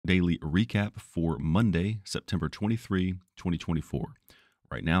daily recap for Monday, September 23, 2024.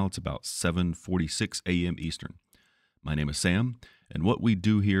 Right now, it's about 7:46 a.m. Eastern. My name is Sam, and what we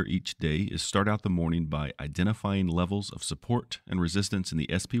do here each day is start out the morning by identifying levels of support and resistance in the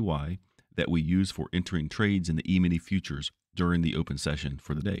SPY that we use for entering trades in the E-mini futures during the open session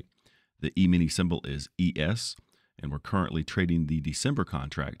for the day. The E-mini symbol is ES, and we're currently trading the December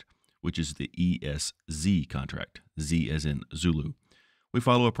contract, which is the ESZ contract, Z as in Zulu. We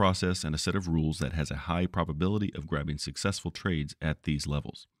follow a process and a set of rules that has a high probability of grabbing successful trades at these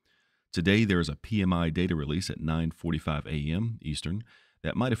levels. Today, there is a PMI data release at 9:45 a.m. Eastern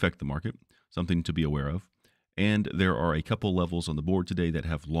that might affect the market, something to be aware of. And there are a couple levels on the board today that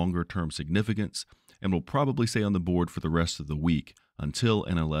have longer-term significance and will probably stay on the board for the rest of the week until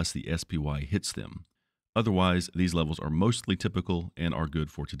and unless the SPY hits them. Otherwise, these levels are mostly typical and are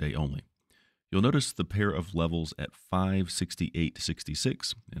good for today only. You'll notice the pair of levels at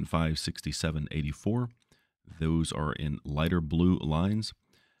 568.66 and 567.84. Those are in lighter blue lines.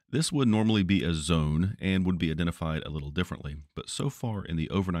 This would normally be a zone and would be identified a little differently, but so far in the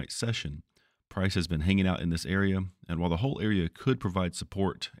overnight session, price has been hanging out in this area, and while the whole area could provide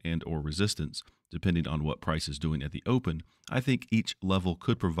support and or resistance, depending on what price is doing at the open, I think each level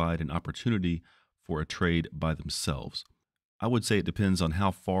could provide an opportunity for a trade by themselves. I would say it depends on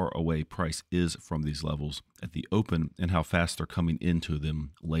how far away price is from these levels at the open and how fast they're coming into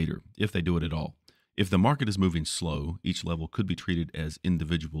them later, if they do it at all. If the market is moving slow, each level could be treated as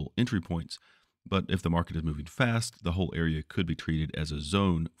individual entry points, but if the market is moving fast, the whole area could be treated as a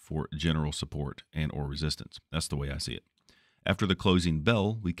zone for general support and or resistance. That's the way I see it. After the closing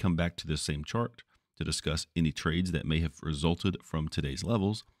bell, we come back to this same chart to discuss any trades that may have resulted from today's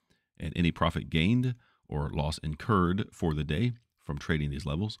levels, and any profit gained or loss incurred for the day from trading these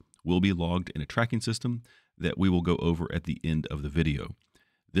levels will be logged in a tracking system that we will go over at the end of the video.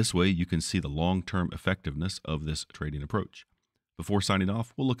 This way you can see the long-term effectiveness of this trading approach. Before signing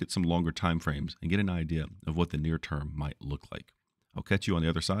off, we'll look at some longer time frames and get an idea of what the near term might look like. I'll catch you on the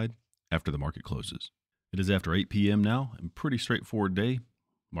other side after the market closes. It is after 8 p.m. now, and pretty straightforward day.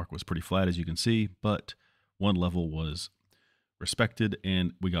 Market was pretty flat as you can see, but one level was respected,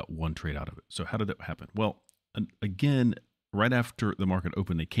 and we got one trade out of it. So how did that happen? Well, again, right after the market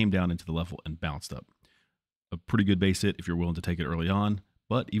opened, they came down into the level and bounced up. A pretty good base hit if you're willing to take it early on,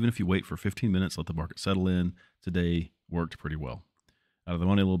 but even if you wait for 15 minutes, let the market settle in, today worked pretty well. Out of the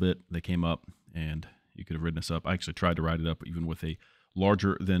money a little bit, they came up, and you could have ridden this up. I actually tried to ride it up even with a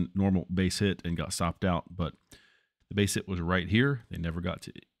larger than normal base hit and got stopped out, but the base hit was right here. They never got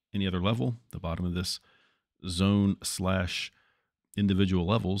to any other level, the bottom of this zone / individual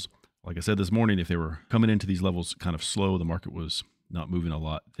levels. Like I said this morning, if they were coming into these levels kind of slow, the market was not moving a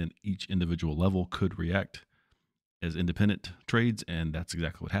lot, then each individual level could react as independent trades, and that's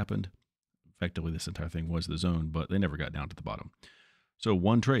exactly what happened. Effectively, this entire thing was the zone, but they never got down to the bottom. So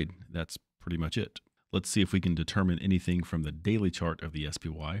one trade, that's pretty much it. Let's see if we can determine anything from the daily chart of the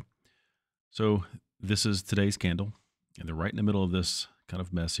SPY. So this is today's candle, and they're right in the middle of this kind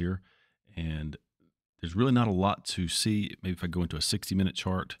of mess here, and there's really not a lot to see. Maybe if I go into a 60-minute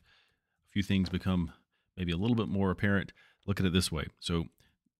chart, a few things become maybe a little bit more apparent. Look at it this way. So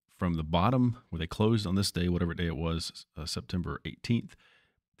from the bottom where they closed on this day, whatever day it was, September 18th,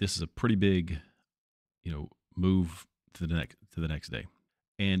 this is a pretty big, move to the next day.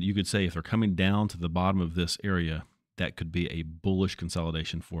 And you could say if they're coming down to the bottom of this area, that could be a bullish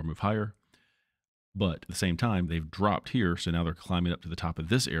consolidation for a move higher. But at the same time, they've dropped here, so now they're climbing up to the top of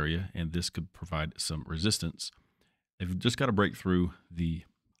this area, and this could provide some resistance. They've just got to break through the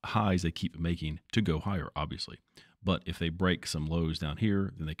highs they keep making to go higher, obviously. But if they break some lows down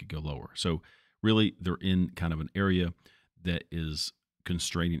here, then they could go lower. So really, they're in kind of an area that is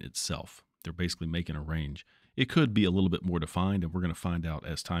constraining itself. They're basically making a range. It could be a little bit more defined, and we're going to find out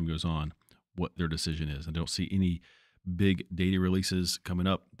as time goes on what their decision is. I don't see any big data releases coming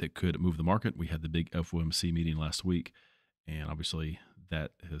up that could move the market. We had the big FOMC meeting last week, and obviously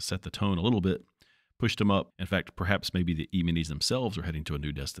that has set the tone a little bit, pushed them up. In fact, perhaps maybe the E-minis themselves are heading to a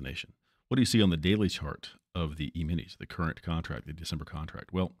new destination. What do you see on the daily chart of the E-minis, the current contract, the December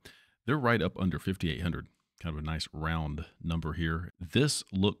contract? Well, they're right up under 5,800, kind of a nice round number here. This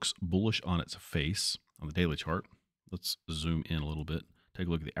looks bullish on its face on the daily chart. Let's zoom in a little bit, take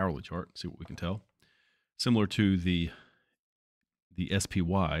a look at the hourly chart, see what we can tell. Similar to the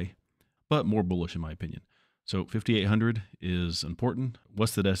SPY, but more bullish in my opinion. So 5,800 is important.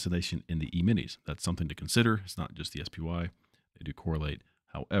 What's the destination in the E-minis? That's something to consider. It's not just the SPY. They do correlate.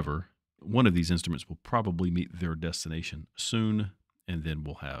 However, one of these instruments will probably meet their destination soon, and then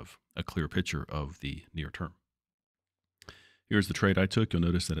we'll have a clear picture of the near term. Here's the trade I took. You'll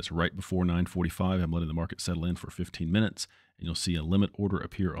notice that it's right before 9:45. I'm letting the market settle in for 15 minutes, and you'll see a limit order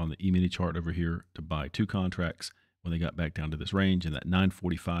appear on the E-mini chart over here to buy 2 contracts when they got back down to this range, and that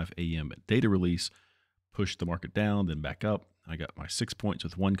 9:45 a.m. data release pushed the market down, then back up. I got my 6 points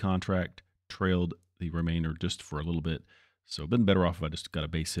with 1 contract, trailed the remainder just for a little bit. So I've been better off if I just got a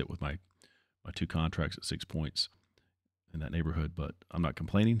base hit with my 2 contracts at 6 points in that neighborhood, but I'm not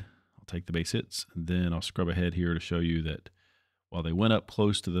complaining. I'll take the base hits, and then I'll scrub ahead here to show you that while they went up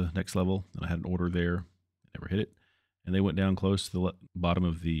close to the next level, and I had an order there, never hit it, and they went down close to the bottom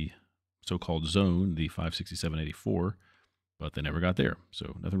of the so-called zone, the 567.84, but they never got there.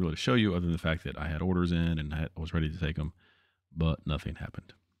 So nothing really to show you other than the fact that I had orders in and I was ready to take them, but nothing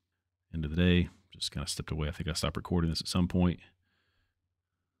happened. End of the day, just kind of stepped away. I think I stopped recording this at some point,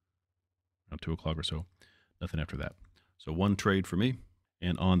 around 2 o'clock or so. Nothing after that. So 1 trade for me.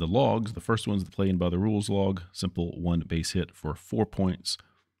 And on the logs, the first one's the playing by the rules log. Simple 1 base hit for 4 points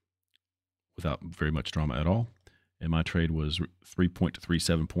without very much drama at all. And my trade was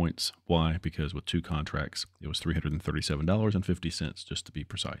 3.37 points. Why? Because with 2 contracts, it was $337.50, just to be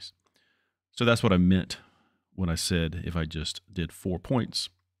precise. So that's what I meant when I said if I just did 4 points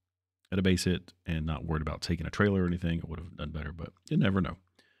at a base hit and not worried about taking a trailer or anything, I would have done better, but you never know.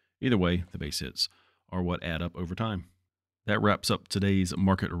 Either way, the base hits are what add up over time. That wraps up today's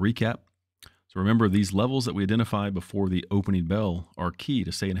market recap. So remember, these levels that we identified before the opening bell are key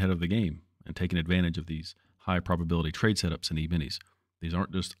to staying ahead of the game and taking advantage of these high probability trade setups and E-minis. These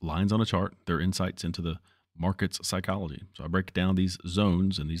aren't just lines on a chart, they're insights into the market's psychology. So I break down these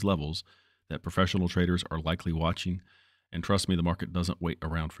zones and these levels that professional traders are likely watching. And trust me, the market doesn't wait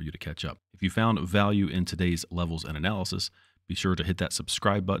around for you to catch up. If you found value in today's levels and analysis, be sure to hit that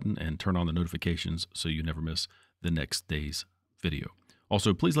subscribe button and turn on the notifications so you never miss the next day's video.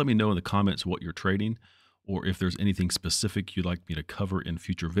 Also, please let me know in the comments what you're trading or if there's anything specific you'd like me to cover in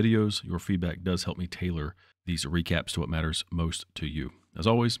future videos. Your feedback does help me tailor these recaps to what matters most to you. As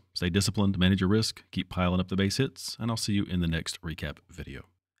always, stay disciplined, manage your risk, keep piling up the base hits, and I'll see you in the next recap video.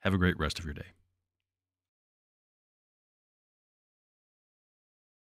 Have a great rest of your day.